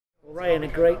Ryan, a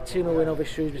great 2-0 win over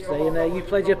Shrewsbury today, and you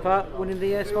played your part winning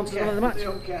the sponsors of the match.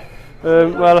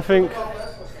 Well, I think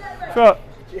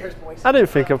I didn't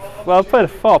think I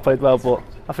played well, but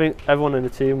I think everyone in the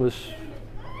team was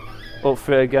up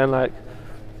for it again. Like,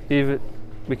 even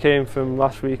we came from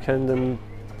last weekend and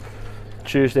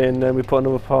Tuesday, and then we put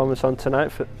another performance on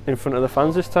tonight in front of the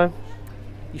fans this time.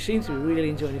 You seem to be really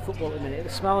enjoying your football at the minute.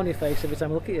 There's a smile on your face every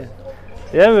time I look at you.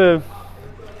 Yeah,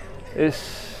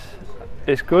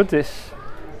 it's good. It's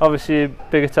obviously a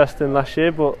bigger test than last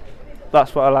year, but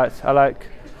that's what I liked. I like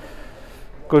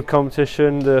good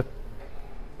competition,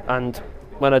 and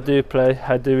when I do play,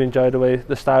 I do enjoy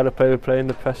the style of play we're playing,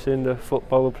 the pressing, the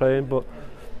football we're playing. But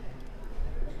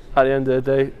at the end of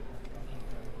the day,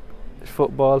 it's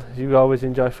football. You always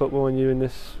enjoy football when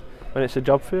it's a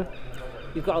job for you.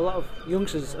 You've got a lot of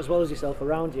youngsters as well as yourself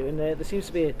around you, and there seems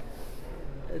to be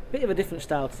a bit of a different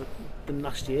style than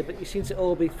last year, but you seem to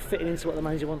all be fitting into what the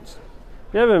manager wants.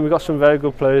 Yeah, we've got some very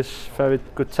good players, very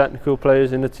good technical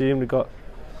players in the team. We've got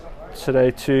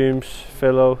today Toombs,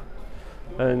 Philo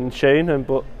and Shane,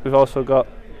 but we've also got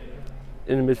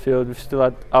in the midfield, we've still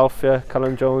had Alfia,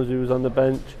 Callum Jones, who was on the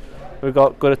bench. We've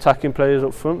got good attacking players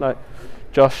up front like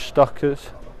Josh Stockers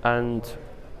and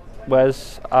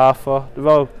Wes, Arthur. They're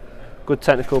all good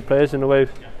technical players, and the way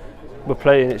we're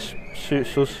playing, it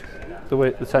suits us,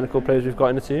 the technical players we've got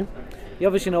in the team. You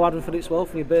obviously know Adam Phillips well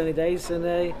from your Burnley days, and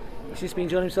he seems to be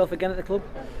enjoying himself again at the club.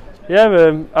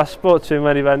 Yeah, I spoke to him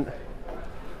when he went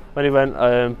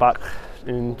back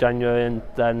in January, and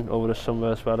then over the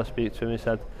summer as well. I speak to him. He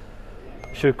said,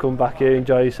 "You should come back here,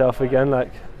 enjoy yourself again,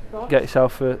 like get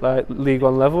yourself at like League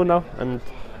One level now." And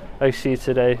I see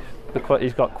today,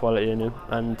 he's got quality in him,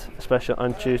 and especially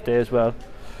on Tuesday as well.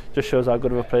 Just shows how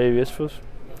good of a player he is for us.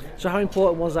 So how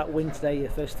important was that win today, your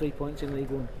first 3 points in League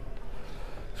One?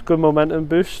 It's a good momentum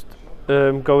boost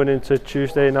going into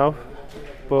Tuesday now,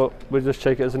 but we'll just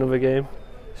take it as another game.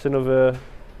 It's another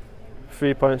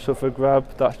 3 points up for grab.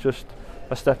 That's just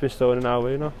a stepping stone in our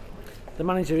way now. The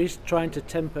manager is trying to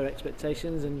temper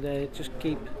expectations and just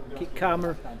keep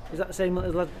calmer. Is that the same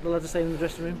as the lads are saying in the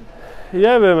dressing room?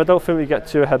 Yeah, I don't think we get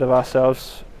too ahead of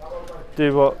ourselves.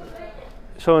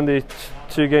 It's only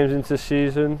 2 games into the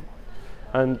season,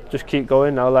 and just keep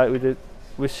going now like we did.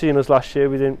 We've seen us last year,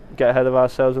 we didn't get ahead of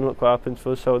ourselves, and look what happened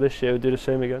for us. So this year we'll do the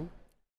same again.